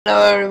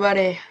Hello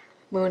everybody,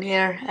 Moon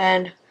here,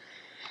 and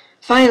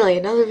finally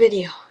another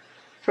video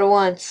for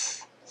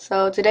once.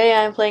 So today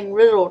I'm playing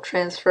Riddle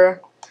Transfer.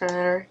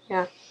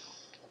 Yeah.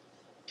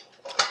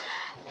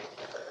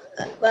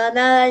 Well, now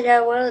that I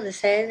got one of the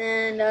same,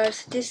 and our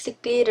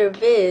statistic leader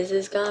Viz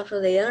is gone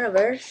from the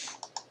universe.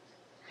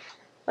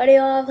 What do you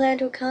all plan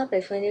to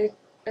accomplish when you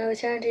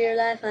return to your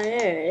life on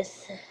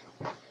Earth?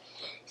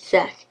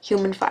 Zach,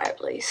 human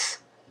fireplace.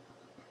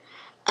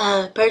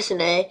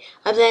 Personally,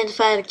 I plan to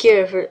find a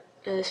cure for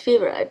this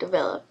fever I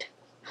developed.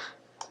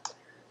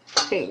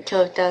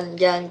 Coke down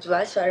Young's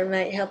advice, so I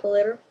might help a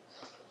little.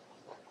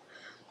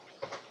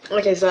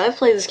 Okay, so I've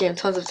played this game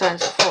tons of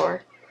times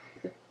before.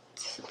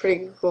 It's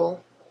pretty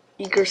cool.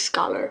 Eager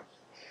scholar.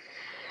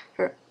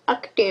 I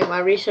could do my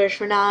research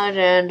for knowledge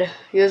and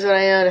use what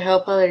I know to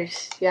help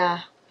others.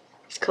 Yeah,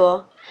 it's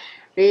cool.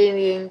 Reading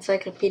the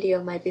encyclopedia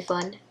might be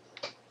fun.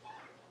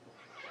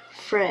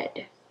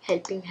 Fred,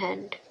 helping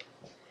hand.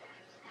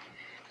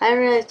 I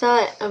haven't really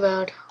thought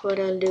about what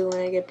I'll do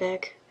when I get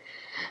back.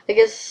 I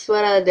guess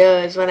what I'll do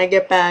is when I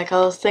get back,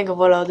 I'll think of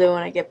what I'll do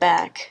when I get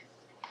back.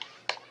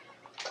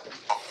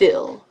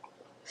 Phil,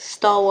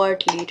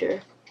 stalwart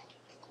leader.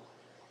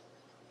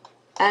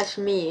 As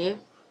for me,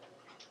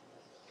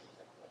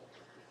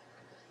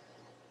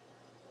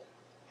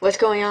 what's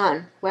going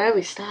on? Why are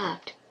we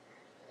stopped?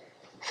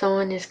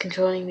 Someone is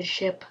controlling the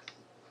ship.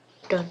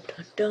 Dun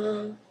dun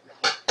dun.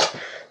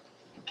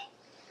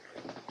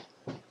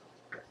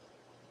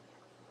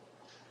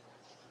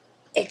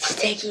 It's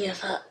taking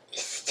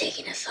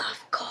us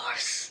off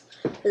course.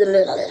 I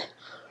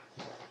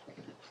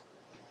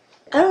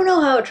don't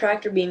know how a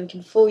tractor beam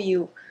can pull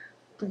you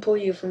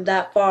from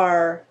that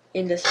far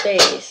into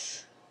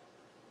space.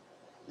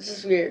 This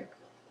is weird.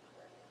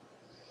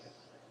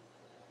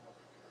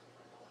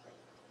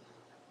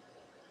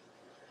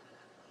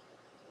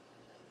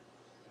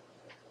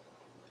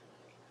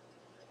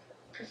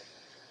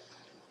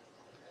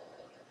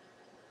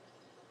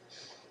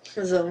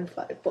 Zone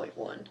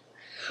 5.1.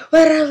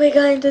 What are we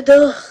going to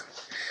do?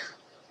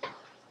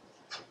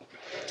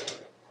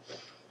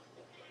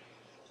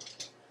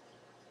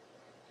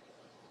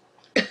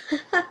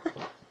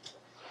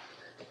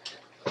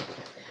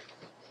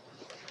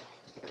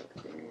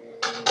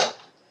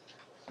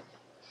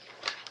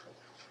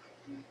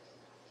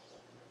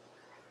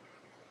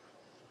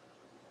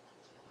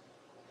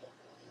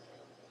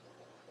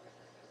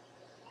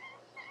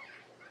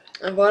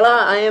 And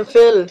voila, I am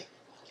Phil.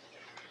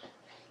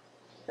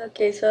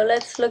 Okay, so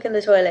let's look in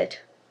the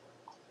toilet.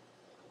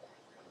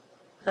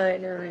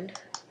 Alright, never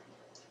mind.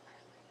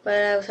 But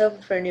I was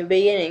hoping for a new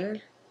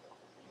beginning.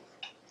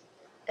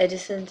 I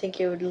just didn't think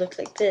it would look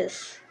like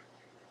this.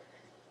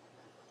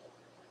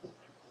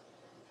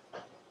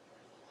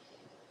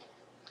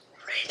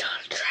 Riddle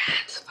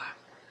transfer.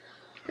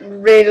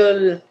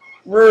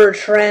 Riddle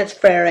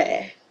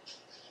transfer.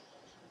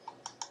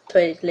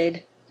 Toilet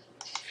lid.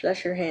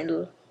 Flusher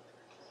handle.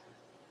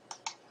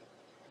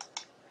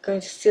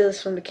 Going to steal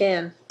this from the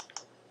can.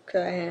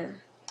 Cause I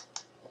am.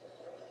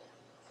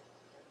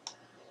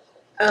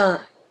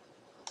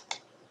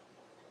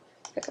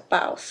 Like a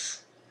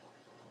mouse.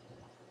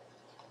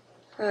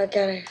 I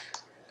got it.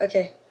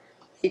 Okay.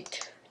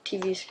 8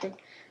 TV screen.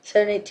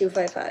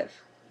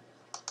 78255.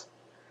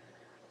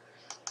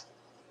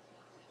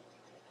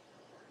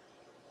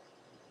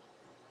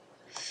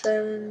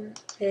 Seven,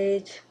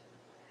 8,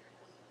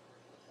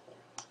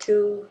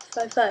 2,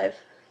 5, 5.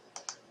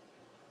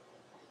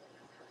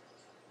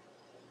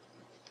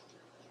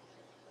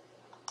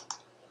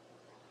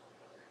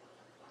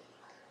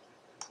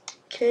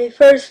 Okay,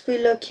 first we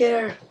look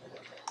here.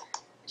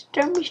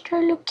 We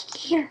start looking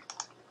here.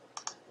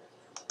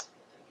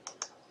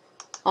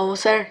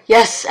 Almost there.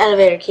 Yes,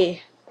 elevator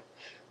key.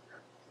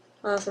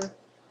 Awesome.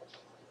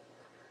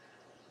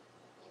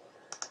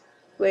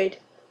 Wait.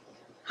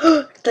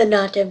 The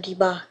not empty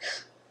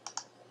box.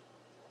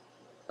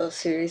 Oh,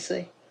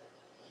 seriously?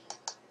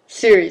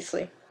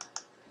 Seriously.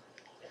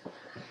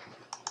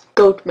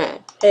 Goat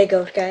man. Hey,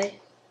 goat guy.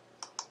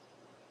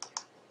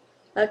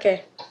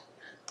 Okay.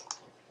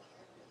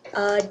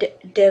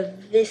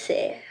 Device.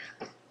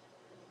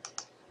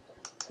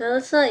 Now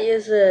let's not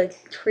use the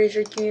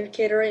creature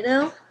communicator right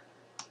now.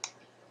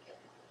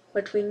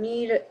 But we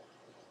need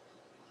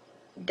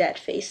that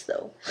face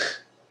though.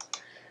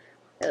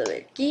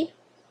 Elevator key.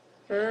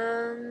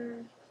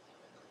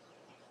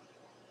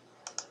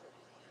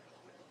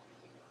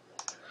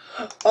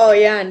 Oh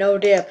yeah, no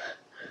dip.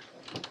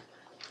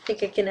 I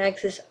think I can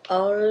access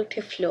all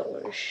the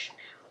floors.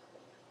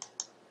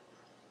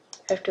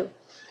 Have to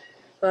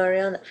go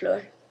around that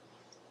floor.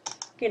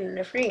 Get in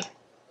there free.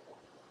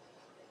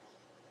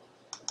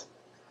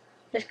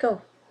 Let's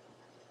go.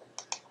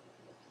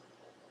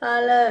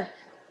 Holla,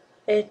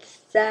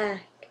 it's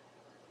Zach.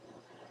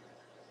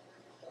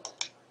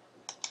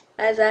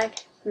 Hi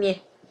Zach. Yeah.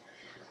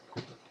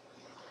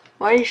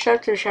 Why are you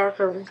stuck to the shower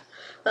curtain?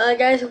 Well, the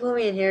guys who put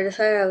me in here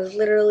decided I was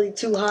literally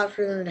too hot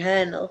for them to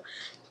handle.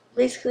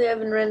 Basically, I've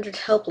been rendered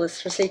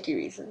helpless for safety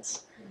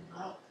reasons.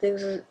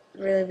 Things would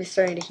really be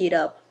starting to heat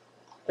up.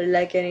 But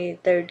like any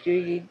third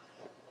degree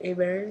Hey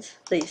Burns,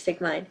 please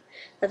take mine.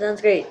 That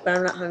sounds great, but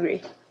I'm not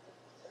hungry.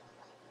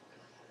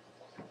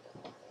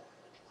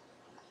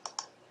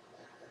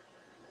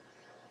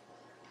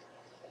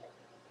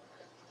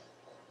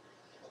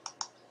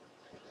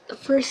 The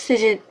first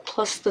digit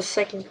plus the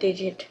second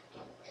digit.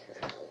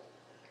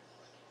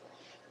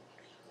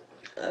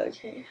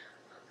 Okay.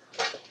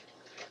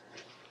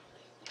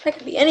 That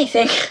could be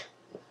anything.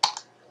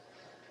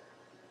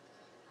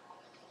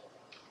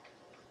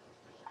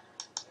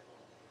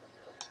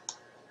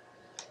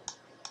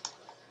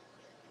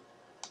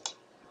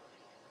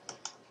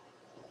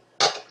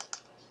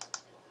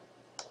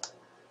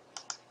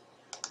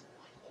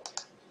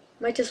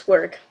 Might just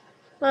work.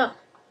 Well,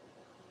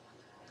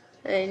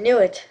 I knew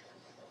it.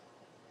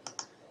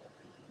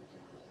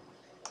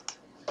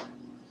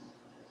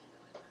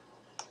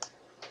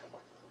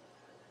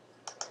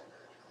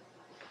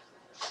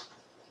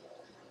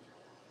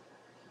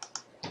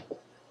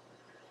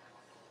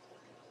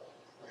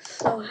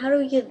 So how do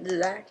we get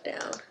that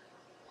down?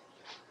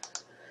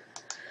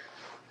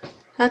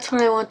 That's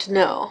what I want to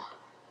know.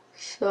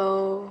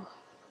 So...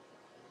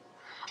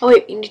 Oh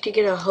wait, you need to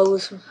get a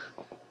hose.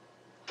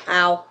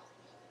 Ow.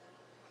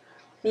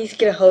 You need to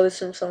get a hose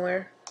from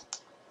somewhere.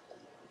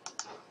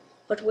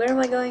 But where am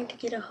I going to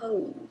get a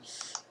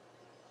hose?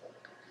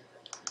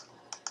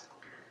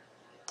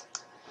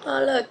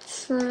 Oh look, it's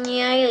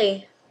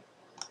Smiley.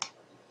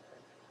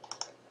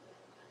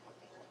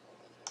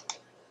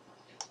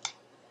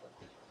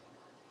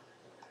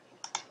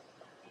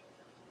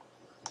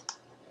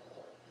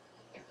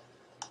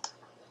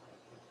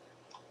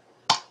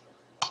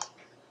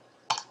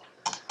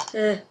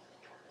 Eh.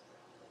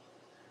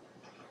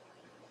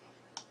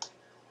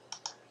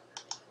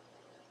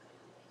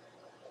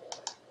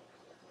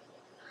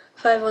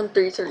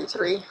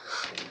 51333.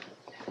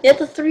 Yeah,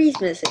 the 3's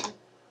missing.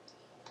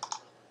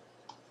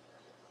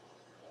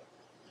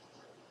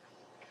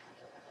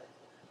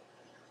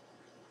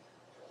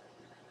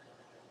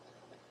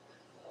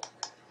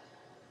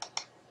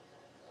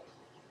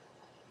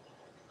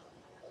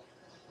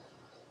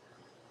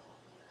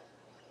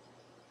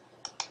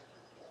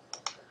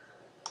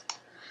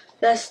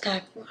 Let's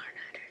type one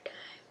another time.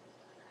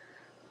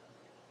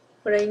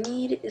 What I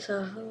need is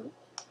a hose.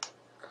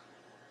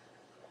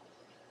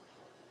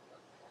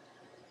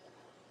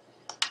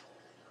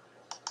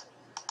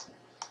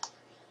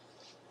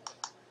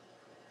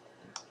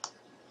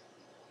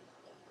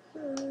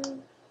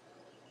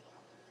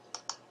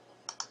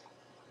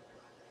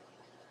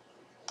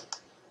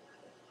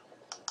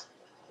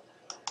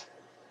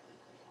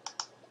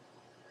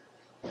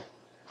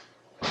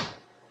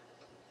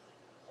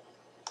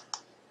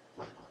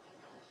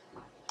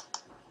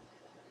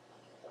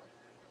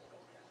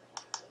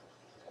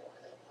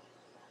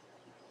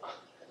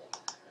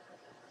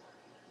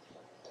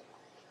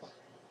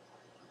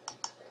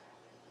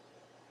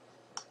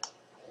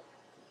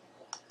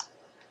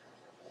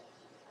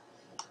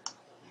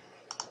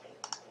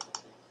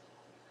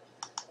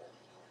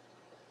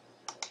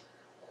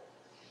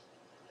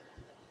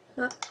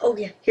 Oh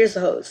yeah, here's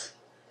the hose.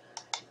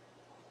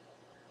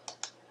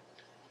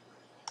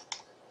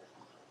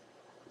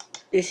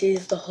 This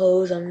is the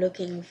hose I'm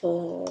looking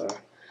for.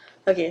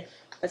 Okay,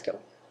 let's go.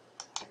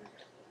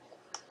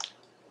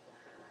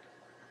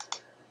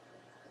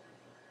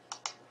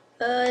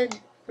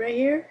 Right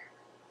here.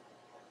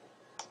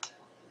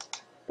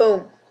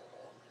 Boom.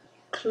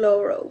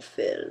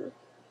 Chlorophyll.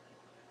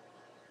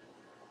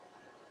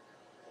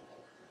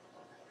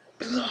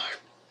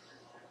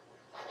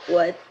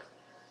 What?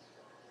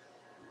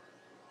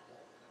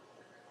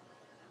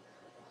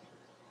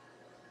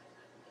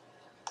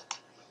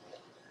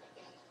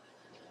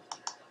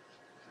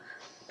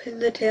 Pin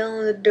the tail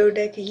on the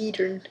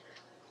dodecahedron.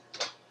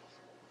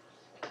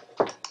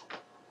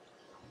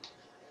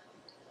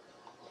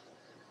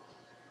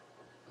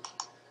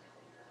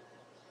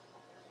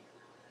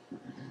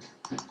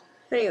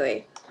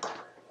 Anyway.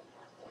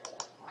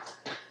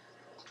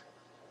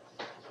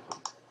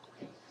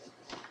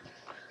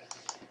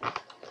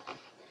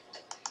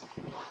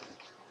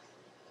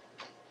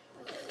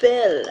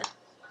 Phil.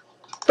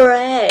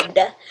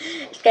 Bread.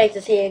 It's great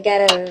to see you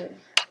got a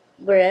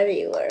wherever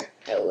you were,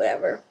 or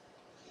whatever.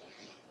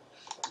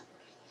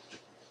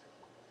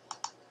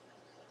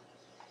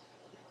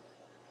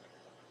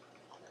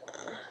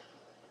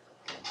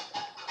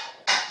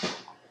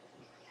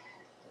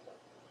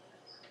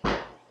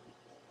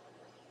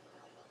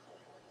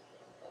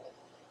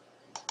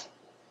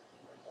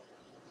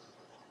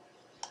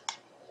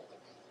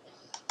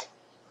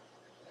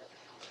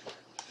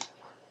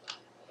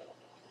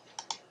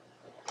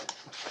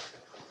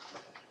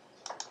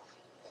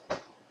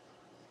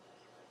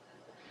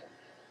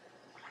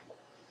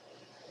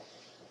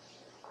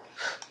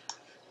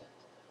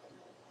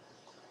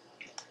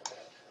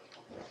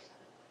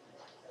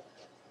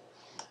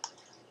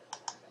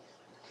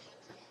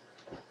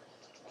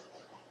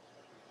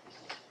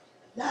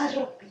 La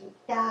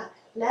ropita,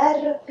 la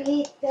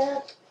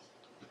ropita.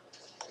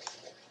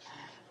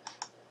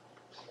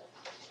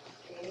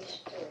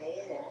 Esto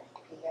era,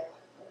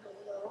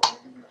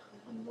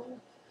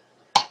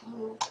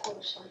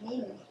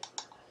 Glucosamine.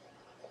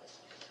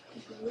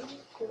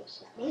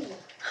 Glucosamine.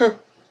 Huh.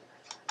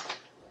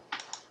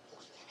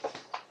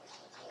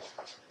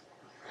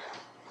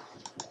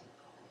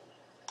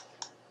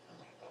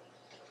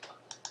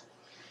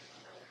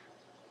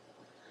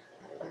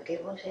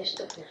 Apaguemos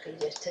esto porque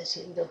ya está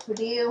haciendo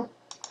frío.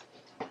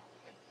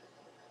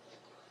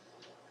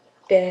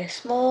 The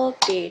smoke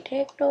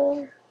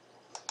detector.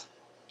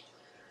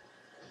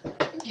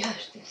 Ya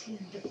está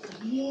haciendo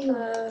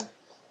frío.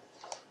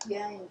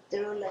 Ya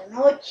entró la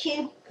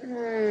noche.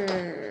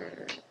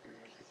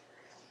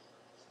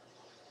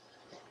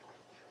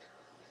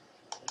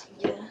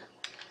 Ya.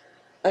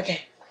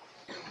 Okay.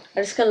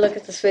 I'm just gonna look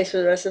at this face for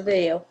the rest of the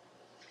video.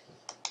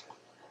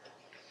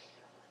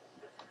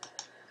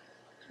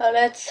 So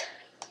let's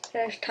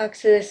talk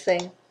to this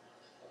thing.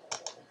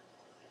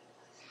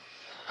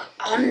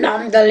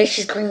 Nom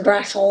delicious green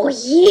grass. Oh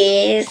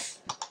yes.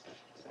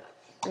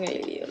 I'm gonna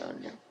leave you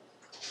alone now.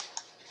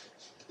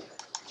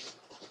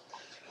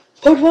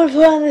 Put one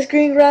foot on this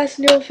green grass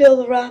and you'll feel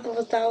the wrath of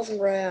 1,000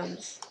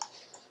 rams.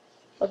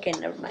 Okay,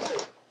 never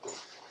mind.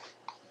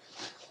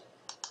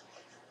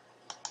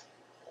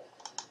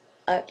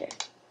 Okay,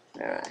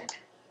 alright.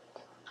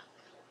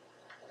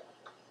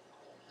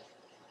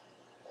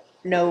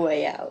 No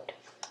way out.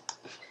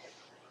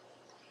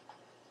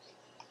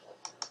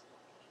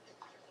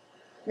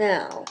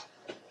 Now,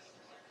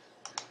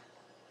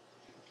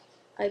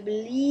 I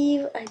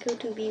believe I go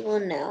to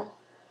B1 now.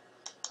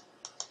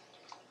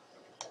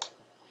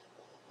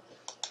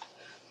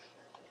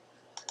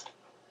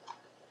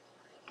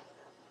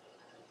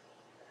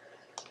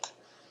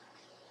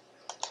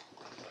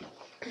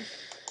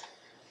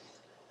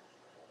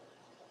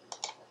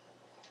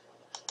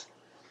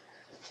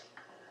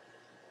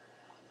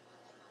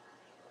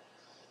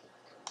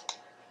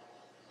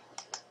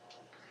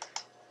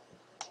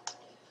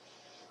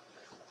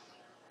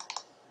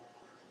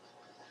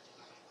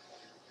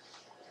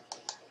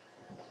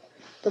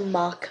 The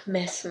mock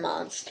mess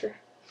monster.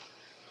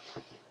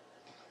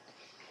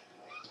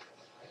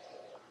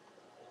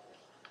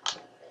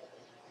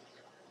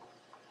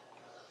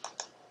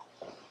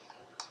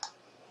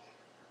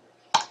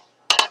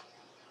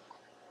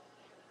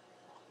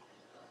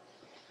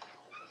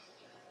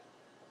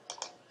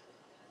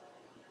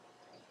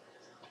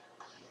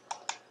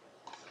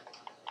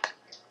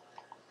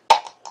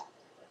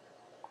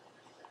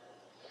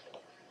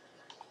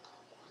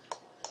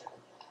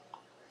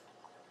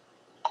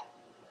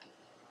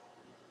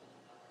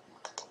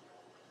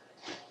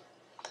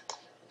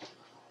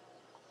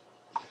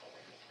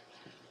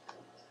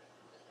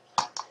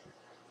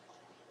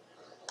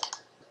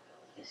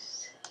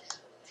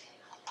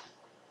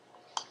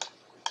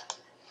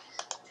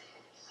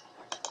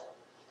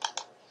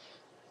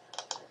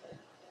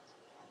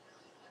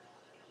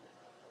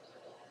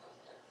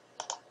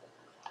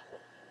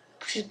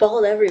 She's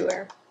bald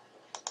everywhere.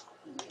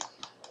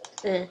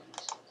 Yeah,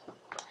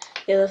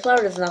 the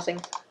flower does nothing.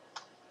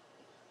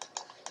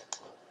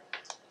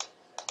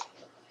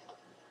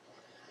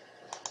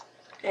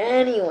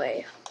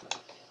 Anyway.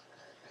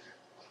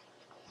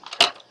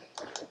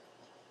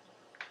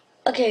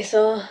 Okay,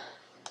 so...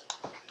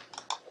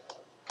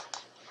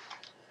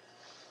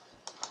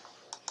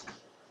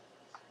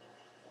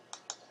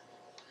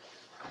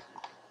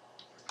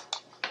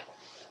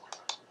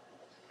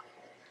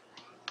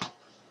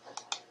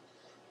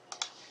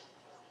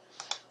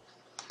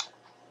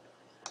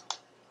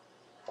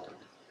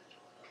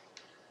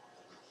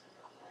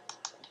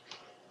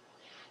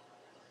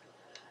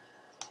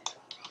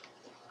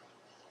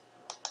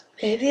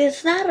 maybe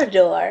it's not a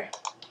door.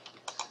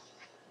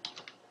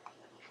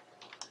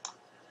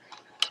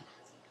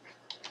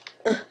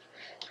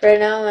 Right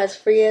now I'm as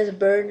free as a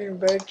bird in a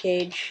bird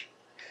cage.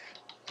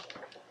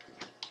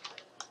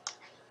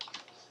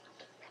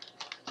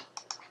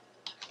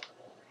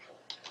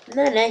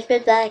 No, nice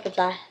bit that I could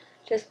fly.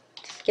 Just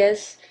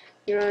guess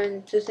you run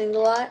into things a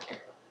lot.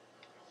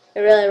 It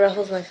really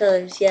ruffles my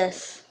feathers,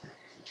 yes.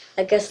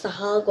 I guess the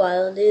hog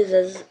wild is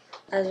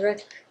as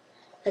reckless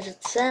as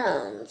it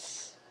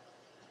sounds.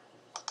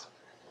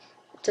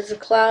 There's a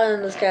cloud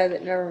in the sky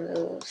that never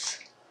moves.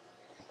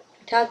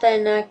 Atop that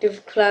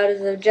inactive cloud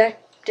is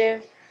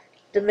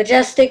the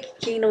majestic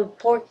kingdom of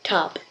Pork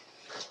Top,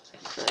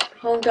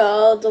 home to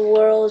all the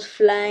world's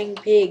flying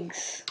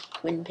pigs,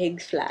 when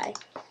pigs fly.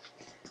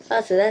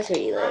 Oh, so that's where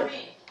you live.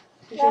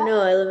 Did you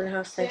know I live in a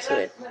house next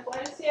to it?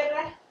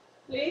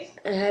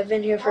 I've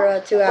been here for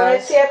about 2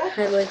 hours.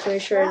 I'd like to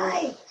make sure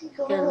that you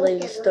can't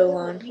leave the stove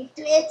on.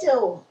 Es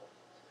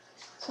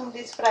un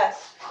disfraz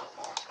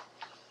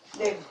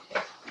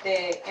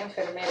de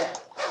enfermera.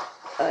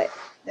 Alright.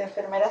 De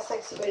enfermera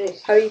sexy.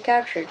 How are you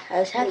captured? I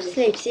was half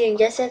asleep seeing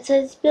guests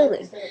outside this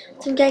building.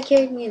 Some guy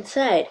carried me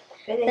inside.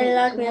 Then he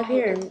locked me up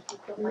here and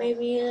made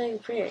me like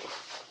a prayer.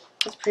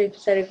 That's a pretty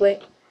pathetic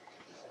way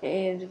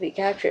to be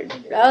captured.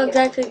 How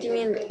exactly do you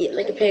mean eat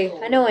like a pig?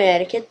 I know my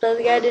etiquette, but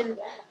the guy didn't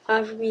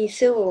offer me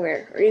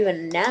silverware or even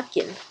a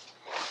napkin.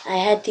 I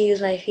had to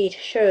use my feet.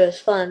 Sure, it was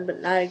fun, but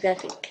not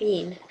exactly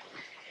clean.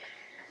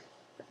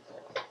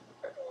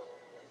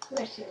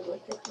 Gracias,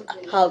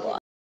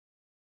 Hogwarts.